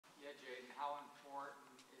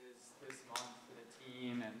this month for the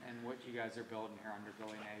team and what you guys are building here under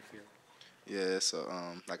Billy Napier? Yeah, so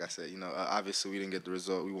like I said, obviously we didn't get the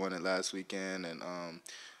result we wanted last weekend, and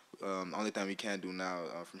the only thing we can do now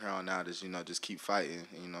from here on out is just keep fighting.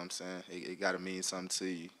 You know what I'm saying? It got to mean something to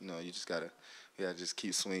you. You just gotta yeah just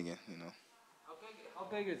keep swinging. How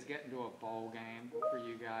big is getting to a bowl game for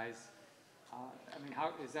you guys? I mean,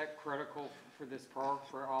 how is that critical for this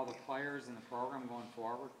for all the players in the program going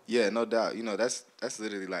forward? Yeah, no doubt. That's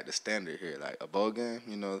literally like the standard here, like a bowl game.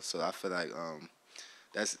 So I feel like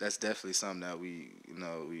that's definitely something that we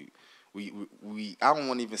I don't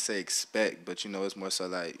want to even say expect, but it's more so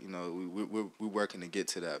like we're working to get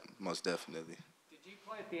to that most definitely. Did you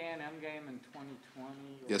play at the A&M game in 2020,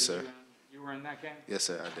 or Yes, sir. you were in that game? Yes,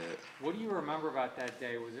 sir. I did. What do you remember about that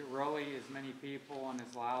day? Was it really as many people and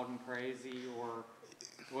as loud and crazy, or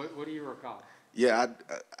what do you recall? Yeah,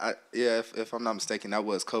 yeah. If I'm not mistaken, that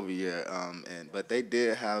was COVID year. But they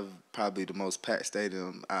did have probably the most packed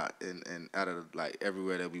stadium out and out of like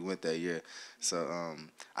everywhere that we went that year. So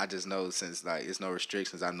I just know since like it's no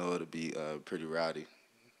restrictions, I know it'll be pretty rowdy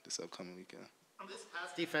this upcoming weekend. This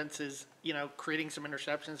past defense is, creating some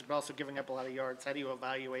interceptions, but also giving up a lot of yards. How do you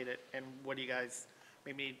evaluate it, and what do you guys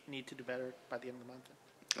maybe need to do better by the end of the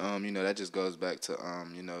month? That just goes back to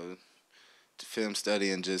to film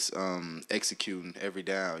study and just executing every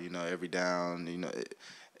down. Every down.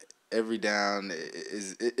 Every down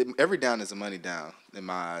every down is a money down in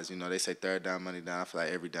my eyes. They say third down, money down. I feel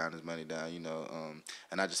like every down is money down.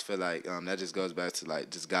 And I just feel like that just goes back to like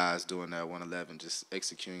just guys doing that 111, just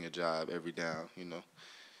executing a job every down.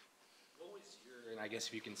 What was your, and I guess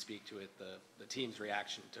if you can speak to it, the team's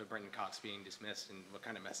reaction to Brendan Cox being dismissed, and what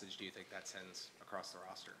kind of message do you think that sends across the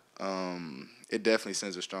roster? It definitely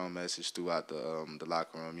sends a strong message throughout the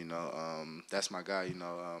locker room. That's my guy.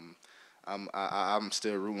 I'm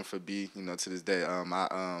still rooting for B. To this day.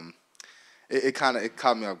 It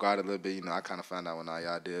caught me off guard a little bit. I kind of found out when all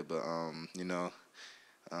y'all did, but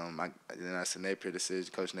then that's a Napier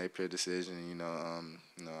decision, Coach Napier decision.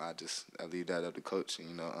 I leave that up to Coach.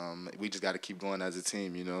 We just got to keep going as a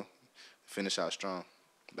team. Finish out strong.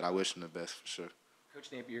 But I wish him the best for sure. Coach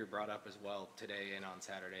Napier brought up as well today and on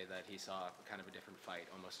Saturday that he saw kind of a different fight,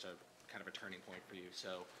 almost a kind of a turning point for you.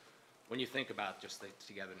 So when you think about just the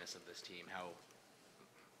togetherness of this team, how,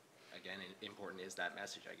 again, important is that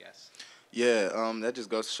message, I guess? Yeah, that just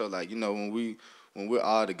goes to show, like, when we're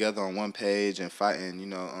all together on one page and fighting,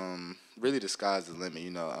 really the sky's the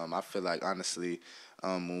limit. I feel like honestly,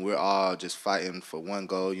 when we're all just fighting for one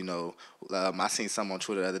goal, I seen something on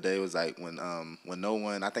Twitter the other day. It was like when no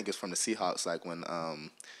one, I think it's from the Seahawks, like when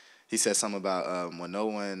he said something about when no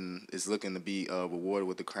one is looking to be rewarded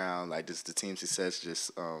with the crown, like just the team's success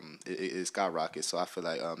just it skyrockets. So I feel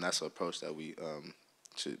like that's an approach that we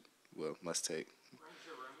should must take. Brent's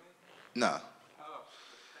your roommate? No. Oh,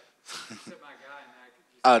 you said my guy, and you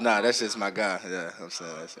Oh said no, my that's just guy. my guy. Yeah, I'm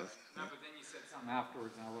saying Oh, that's okay. just. No, but then you said something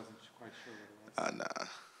afterwards, and I wasn't quite sure what it was. Nah.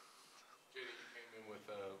 Jaydon, you came in with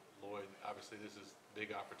Lloyd. Obviously, this is a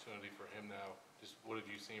big opportunity for him now. Just what have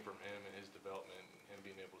you seen from him and his development and him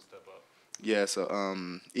being able to step up? Yeah, so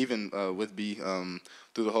even with B,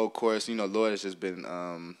 through the whole course, Lloyd has just been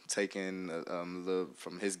taking a little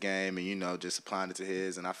from his game and just applying it to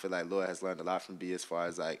his, and I feel like Lloyd has learned a lot from B as far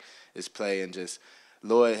as like his play and just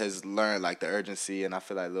Lloyd has learned like the urgency, and I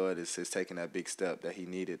feel like Lloyd is taking that big step that he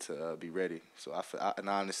needed to be ready. So and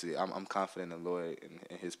honestly, I'm confident in Lloyd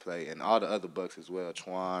and his play, and all the other Bucks as well,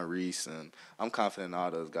 Twan, Reese, and I'm confident in all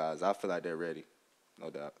those guys. I feel like they're ready, no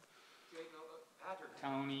doubt. Patrick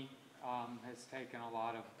Tony has taken a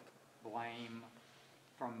lot of blame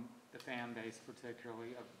from the fan base, particularly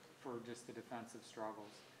for just the defensive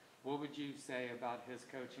struggles. What would you say about his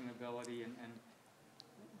coaching ability and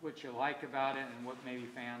what you like about it, and what maybe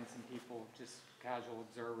fans and people, just casual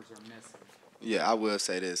observers, are missing? Yeah, I will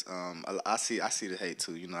say this. I see the hate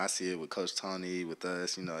too. I see it with Coach Tony, with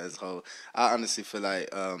us. As a whole. I honestly feel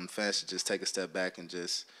like fans should just take a step back and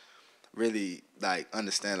just really like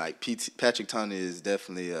understand. Like Patrick Tony is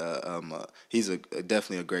definitely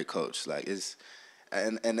definitely a great coach. Like it's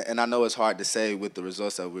and I know it's hard to say with the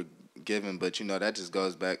results that we're given, but that just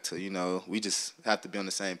goes back to we just have to be on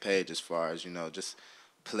the same page as far as just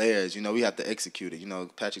players. We have to execute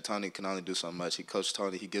it. Patrick Tony can only do so much. Coach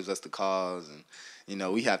Tony, he gives us the calls, and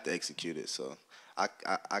we have to execute it. So I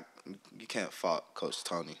you can't fault Coach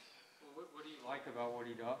Tony. Well, what do you like about what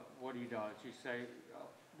he does? What he does? You say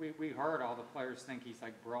we heard all the players think he's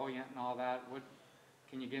like brilliant and all that. What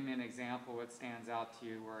can you give me an example? What stands out to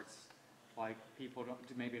you where it's like people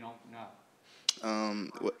maybe don't know?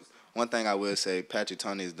 One thing I will say, Patrick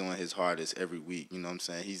Tony is doing his hardest every week. You know what I'm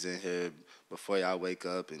saying? He's in here before y'all wake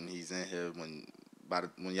up, and he's in here when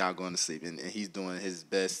y'all going to sleep, and he's doing his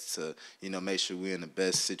best to make sure we're in the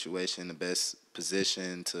best situation, the best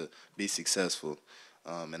position to be successful.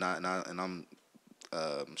 I'm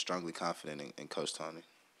strongly confident in Coach Tony.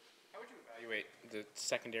 How would you evaluate the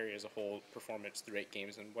secondary as a whole performance through 8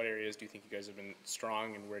 games, and what areas do you think you guys have been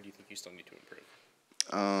strong, and where do you think you still need to improve?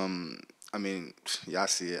 I mean, y'all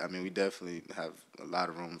see it. I mean, we definitely have a lot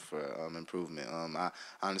of room for improvement. I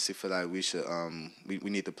honestly feel like we should we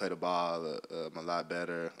need to play the ball a lot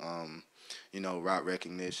better. Route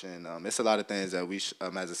recognition. It's a lot of things that we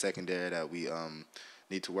as a secondary that we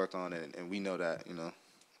need to work on, and we know that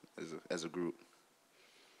as a group.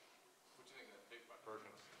 What you think of that pick by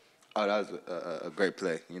Perkins? Oh, that was a great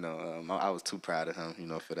play. I was too proud of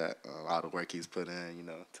him, for that. All the work he's put in,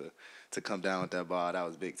 to come down with that ball, that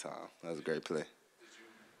was big time. That was a great play. Did you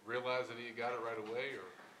realize that he got it right away, or?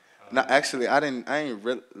 No, actually, I ain't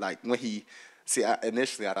really, like, when he,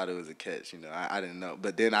 initially I thought it was a catch, I didn't know.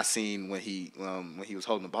 But then I seen when he was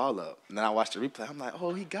holding the ball up. And then I watched the replay, I'm like,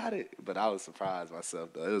 oh, he got it. But I was surprised myself,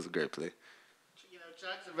 though. It was a great play.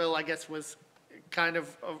 Jacksonville, I guess, was kind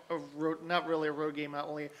of a road, not really a road game,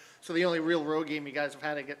 so the only real road game you guys have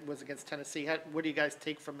had was against Tennessee. What do you guys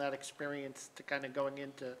take from that experience to kind of going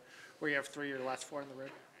into where you have 3 of your last 4 on the road?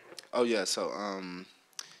 Oh, yeah. So,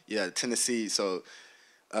 Tennessee. So,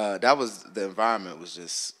 that was, the environment was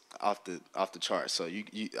just off the chart. So you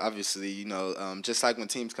obviously, just like when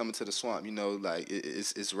teams come into the swamp, like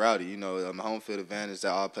it's rowdy. Home field advantage,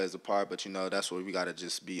 that all plays a part. But that's where we gotta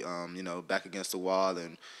just be back against the wall,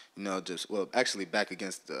 and actually back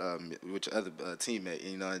against which other teammate,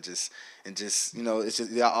 and just it's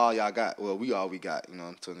just all y'all got. Well, we all we got,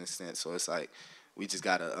 to an extent. So it's like we just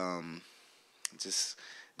gotta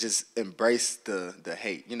just embrace the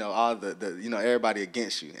hate, all the everybody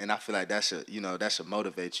against you, and I feel like that should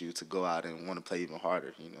motivate you to go out and want to play even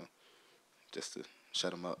harder, just to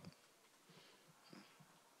shut them up.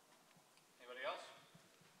 Anybody else?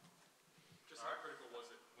 Just how critical was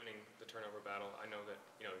it winning the turnover battle? I know that,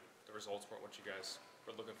 the results weren't what you guys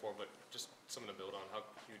were looking for, but just something to build on. How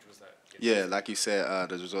huge was that? Yeah, like you said,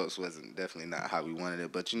 the results wasn't definitely not how we wanted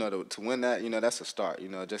it, but to win that, that's a start.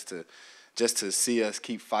 Just to see us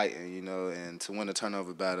keep fighting, and to win the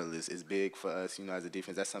turnover battle is big for us, as a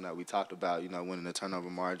defense. That's something that we talked about, winning the turnover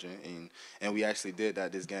margin, and we actually did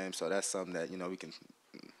that this game. So that's something that we can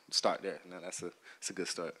start there. It's a good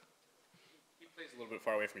start. He plays a little bit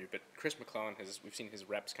far away from you, but Chris McClellan we've seen his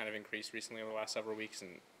reps kind of increase recently over the last several weeks,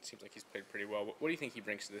 and it seems like he's played pretty well. What do you think he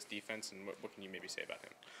brings to this defense, and what can you maybe say about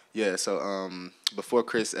him? Yeah, so before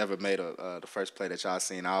Chris ever made the first play that y'all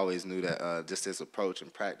seen, I always knew that just his approach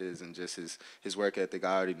and practice and just his work ethic,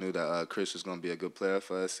 I already knew that Chris was going to be a good player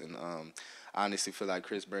for us. And I honestly feel like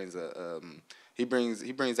Chris brings he brings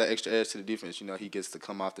that extra edge to the defense. He gets to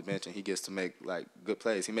come off the bench and he gets to make like good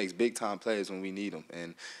plays. He makes big time plays when we need them,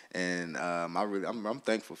 and I'm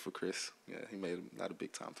thankful for Chris. Yeah, he made a lot of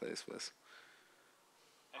big time plays for us.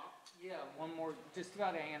 Yeah, one more, just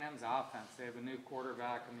about A&M's offense. They have a new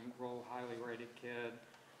quarterback, real highly rated kid,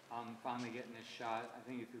 finally getting his shot. I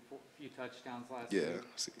think he threw a few touchdowns last week.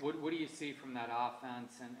 What do you see from that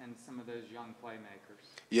offense and some of those young playmakers?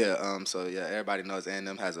 Yeah, everybody knows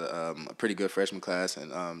A&M has a pretty good freshman class,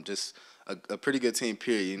 and just a pretty good team,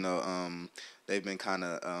 period. They've been kind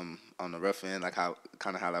of on the rough end, like how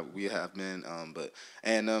we have been, but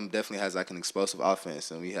A&M definitely has like an explosive offense,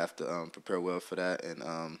 and we have to prepare well for that, and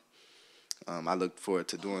I look forward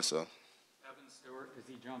to doing so. Evan Stewart, does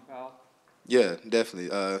he jump out? Yeah, definitely.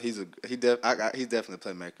 He's definitely a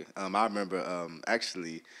playmaker. I remember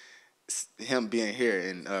actually him being here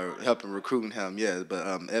and helping recruiting him. Yeah,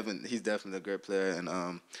 but Evan, he's definitely a great player, and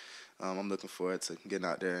I'm looking forward to getting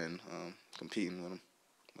out there and competing with him.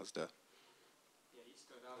 What's that? Yeah, he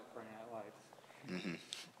stood out at Friday Night Lights. Mm-hmm.